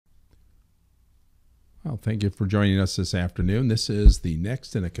Well, thank you for joining us this afternoon. This is the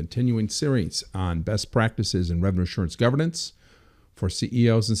next in a continuing series on best practices in revenue assurance governance for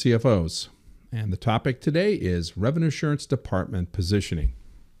CEOs and CFOs. And the topic today is revenue assurance department positioning.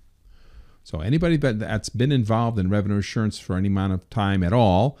 So anybody that's been involved in revenue assurance for any amount of time at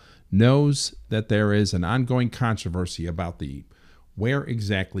all knows that there is an ongoing controversy about where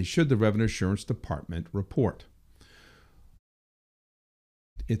exactly should the revenue assurance department report.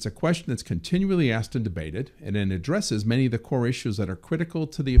 It's a question that's continually asked and debated, and it addresses many of the core issues that are critical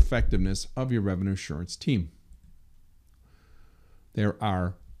to the effectiveness of your revenue assurance team. There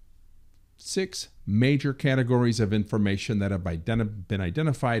are 6 major categories of information that have been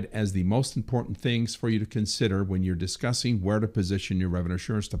identified as the most important things for you to consider when you're discussing where to position your revenue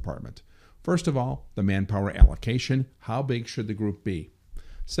assurance department. First of all, the manpower allocation. How big should the group be?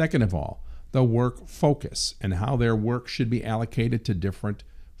 Second of all, the work focus and how their work should be allocated to different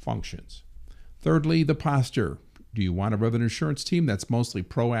functions. Thirdly, the posture. Do you want a revenue assurance team that's mostly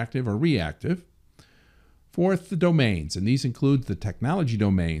proactive or reactive? Fourth, the domains, and these include the technology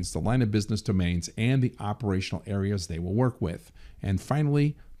domains, the line of business domains, and the operational areas they will work with. And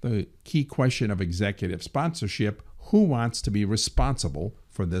finally, the key question of executive sponsorship. Who wants to be responsible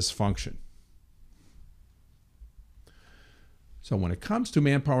for this function? So when it comes to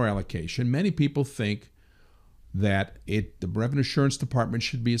manpower allocation, many people think that the revenue assurance department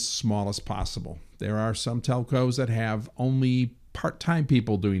should be as small as possible. There are some telcos that have only part-time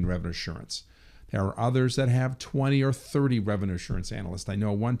people doing revenue assurance. There are others that have 20 or 30 revenue assurance analysts. I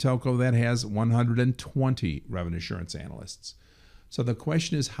know one telco that has 120 revenue assurance analysts. So the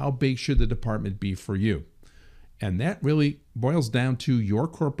question is, how big should the department be for you? And that really boils down to your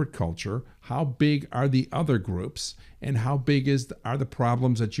corporate culture. How big are the other groups, and how big are the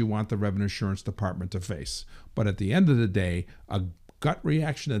problems that you want the revenue assurance department to face? But at the end of the day, a gut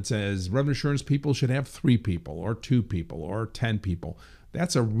reaction that says revenue assurance people should have 3 people or 2 people or 10 people,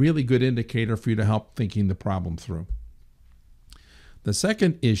 that's a really good indicator for you to help thinking the problem through. The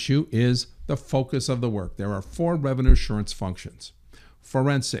second issue is the focus of the work. There are 4 revenue assurance functions.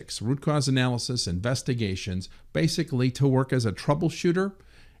 Forensics, root cause analysis, investigations, basically to work as a troubleshooter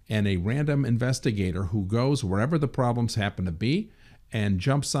and a random investigator who goes wherever the problems happen to be and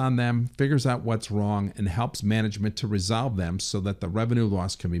jumps on them, figures out what's wrong, and helps management to resolve them so that the revenue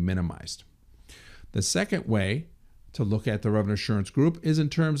loss can be minimized. The second way to look at the revenue assurance group is in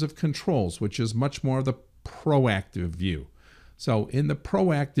terms of controls, which is much more the proactive view. So in the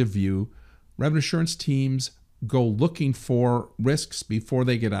proactive view, revenue assurance teams go looking for risks before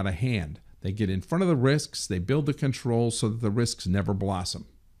they get out of hand. They get in front of the risks, they build the controls so that the risks never blossom.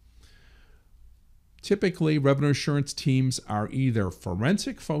 Typically, revenue assurance teams are either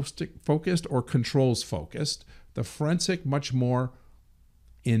forensic focused or controls focused. The forensic much more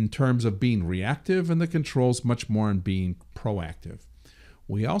in terms of being reactive, and the controls much more in being proactive.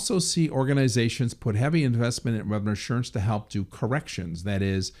 We also see organizations put heavy investment in revenue assurance to help do corrections, that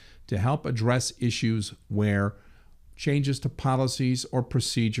is, to help address issues where changes to policies or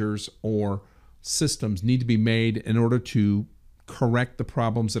procedures or systems need to be made in order to correct the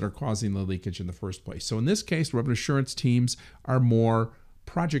problems that are causing the leakage in the first place. So in this case, revenue assurance teams are more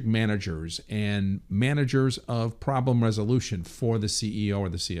project managers and managers of problem resolution for the CEO or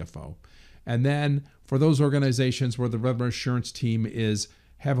the CFO. And then for those organizations where the revenue assurance team is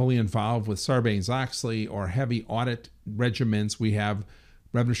heavily involved with Sarbanes-Oxley or heavy audit regimens, we have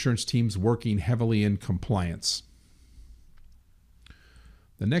revenue assurance teams working heavily in compliance.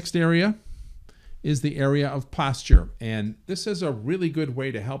 The next area is the area of posture. And this is a really good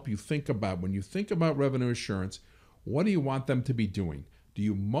way to help you think about, when you think about revenue assurance, what do you want them to be doing? Do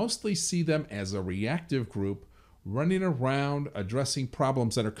you mostly see them as a reactive group running around addressing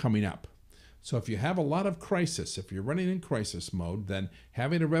problems that are coming up? So if you have a lot of crisis, if you're running in crisis mode, then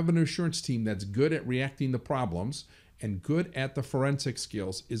having a revenue assurance team that's good at reacting to problems and good at the forensic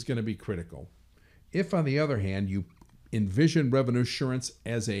skills is going to be critical. If, on the other hand, you envision revenue assurance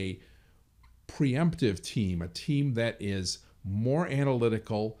as a preemptive team, a team that is more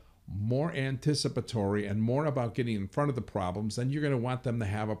analytical, more anticipatory, and more about getting in front of the problems, then you're going to want them to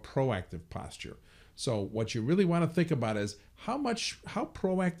have a proactive posture. So what you really want to think about is how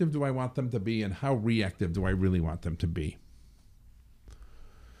proactive do I want them to be, and how reactive do I really want them to be?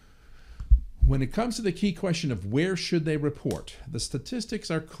 When it comes to the key question of where should they report, the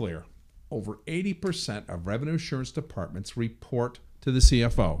statistics are clear. Over 80% of revenue assurance departments report to the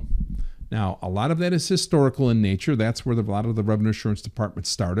CFO. Now, a lot of that is historical in nature. That's where a lot of the revenue assurance departments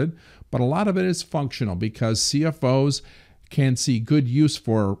started. But a lot of it is functional because CFOs can see good use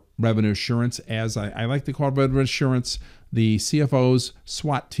for revenue assurance as I like to call revenue assurance the CFO's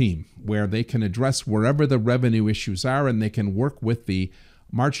SWAT team, where they can address wherever the revenue issues are, and they can work with the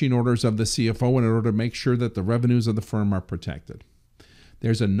marching orders of the CFO in order to make sure that the revenues of the firm are protected.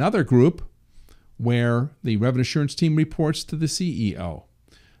 There's another group where the revenue assurance team reports to the CEO.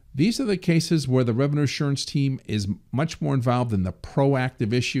 These are the cases where the revenue assurance team is much more involved in the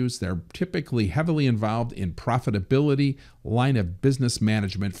proactive issues. They're typically heavily involved in profitability, line of business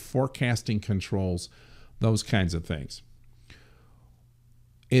management, forecasting controls, those kinds of things.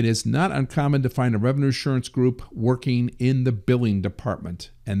 It is not uncommon to find a revenue assurance group working in the billing department,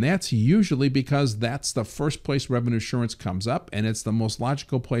 and that's usually because that's the first place revenue assurance comes up, and it's the most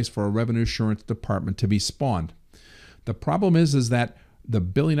logical place for a revenue assurance department to be spawned. The problem is that the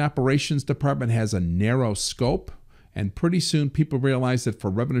billing operations department has a narrow scope, and pretty soon people realize that for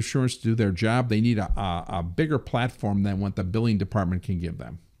revenue assurance to do their job, they need a bigger platform than what the billing department can give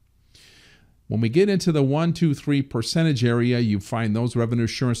them. When we get into the 1, 2, 3% area, you find those revenue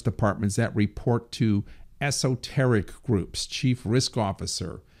assurance departments that report to esoteric groups: Chief Risk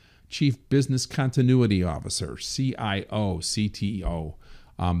Officer, Chief Business Continuity Officer, CIO, CTO.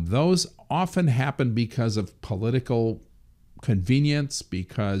 Those often happen because of political convenience,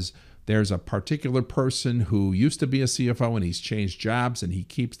 because there's a particular person who used to be a CFO and he's changed jobs and he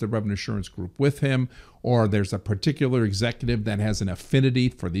keeps the revenue assurance group with him, or there's a particular executive that has an affinity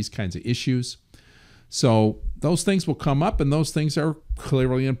for these kinds of issues. So those things will come up, and those things are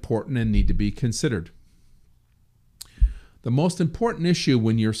clearly important and need to be considered. The most important issue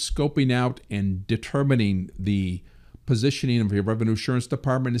when you're scoping out and determining the positioning of your revenue assurance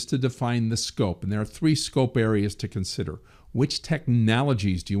department is to define the scope. And there are 3 scope areas to consider. Which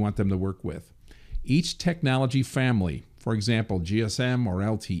technologies do you want them to work with? Each technology family, for example, GSM or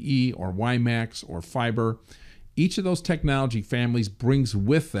LTE or WiMAX or fiber, each of those technology families brings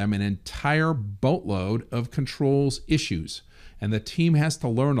with them an entire boatload of controls issues. And the team has to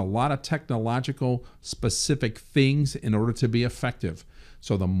learn a lot of technological specific things in order to be effective.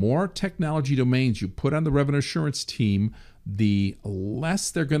 So the more technology domains you put on the revenue assurance team, the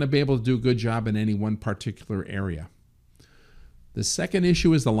less they're going to be able to do a good job in any one particular area. The second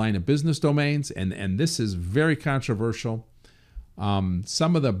issue is the line of business domains, and this is very controversial.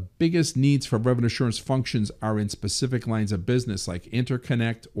 Some of the biggest needs for revenue assurance functions are in specific lines of business, like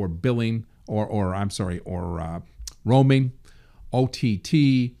interconnect or billing, or roaming,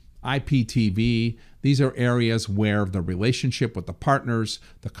 OTT, IPTV. These are areas where the relationship with the partners,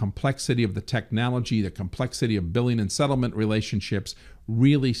 the complexity of the technology, the complexity of billing and settlement relationships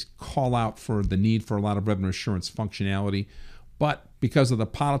really call out for the need for a lot of revenue assurance functionality. But because of the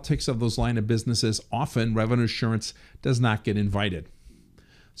politics of those line of businesses, often revenue assurance does not get invited.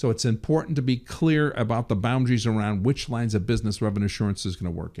 So it's important to be clear about the boundaries around which lines of business revenue assurance is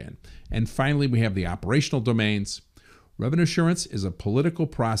going to work in. And finally, we have the operational domains. Revenue assurance is a political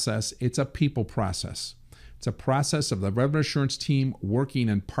process. It's a people process. It's a process of the revenue assurance team working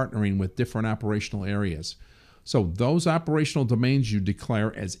and partnering with different operational areas. So those operational domains you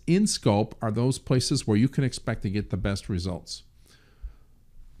declare as in scope are those places where you can expect to get the best results.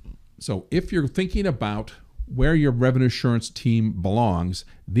 So if you're thinking about where your revenue assurance team belongs,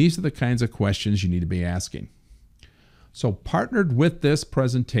 these are the kinds of questions you need to be asking. So partnered with this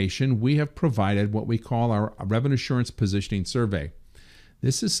presentation, we have provided what we call our Revenue Assurance Positioning Survey.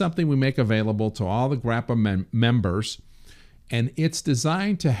 This is something we make available to all the GRAPA members, and it's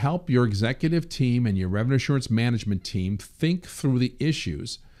designed to help your executive team and your revenue assurance management team think through the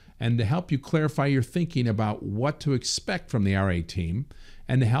issues and to help you clarify your thinking about what to expect from the RA team,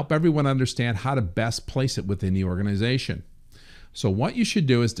 and to help everyone understand how to best place it within the organization. So what you should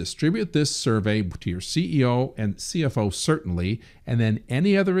do is distribute this survey to your CEO and CFO certainly, and then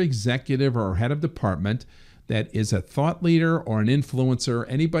any other executive or head of department that is a thought leader or an influencer,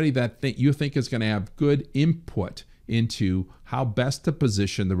 anybody that you think is going to have good input into how best to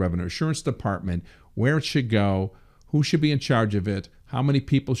position the revenue assurance department, where it should go, who should be in charge of it, how many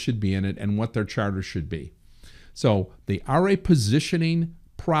people should be in it, and what their charter should be. So the RA positioning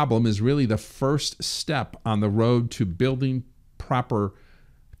problem is really the first step on the road to building proper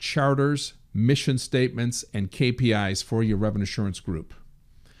charters, mission statements, and KPIs for your revenue assurance group.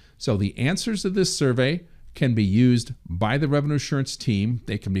 So the answers to this survey can be used by the revenue assurance team.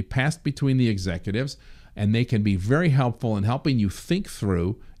 They can be passed between the executives, and they can be very helpful in helping you think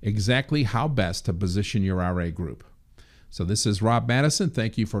through exactly how best to position your RA group. So this is Rob Madison.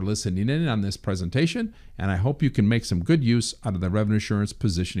 Thank you for listening in on this presentation, and I hope you can make some good use out of the Revenue Assurance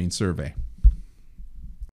Positioning Survey.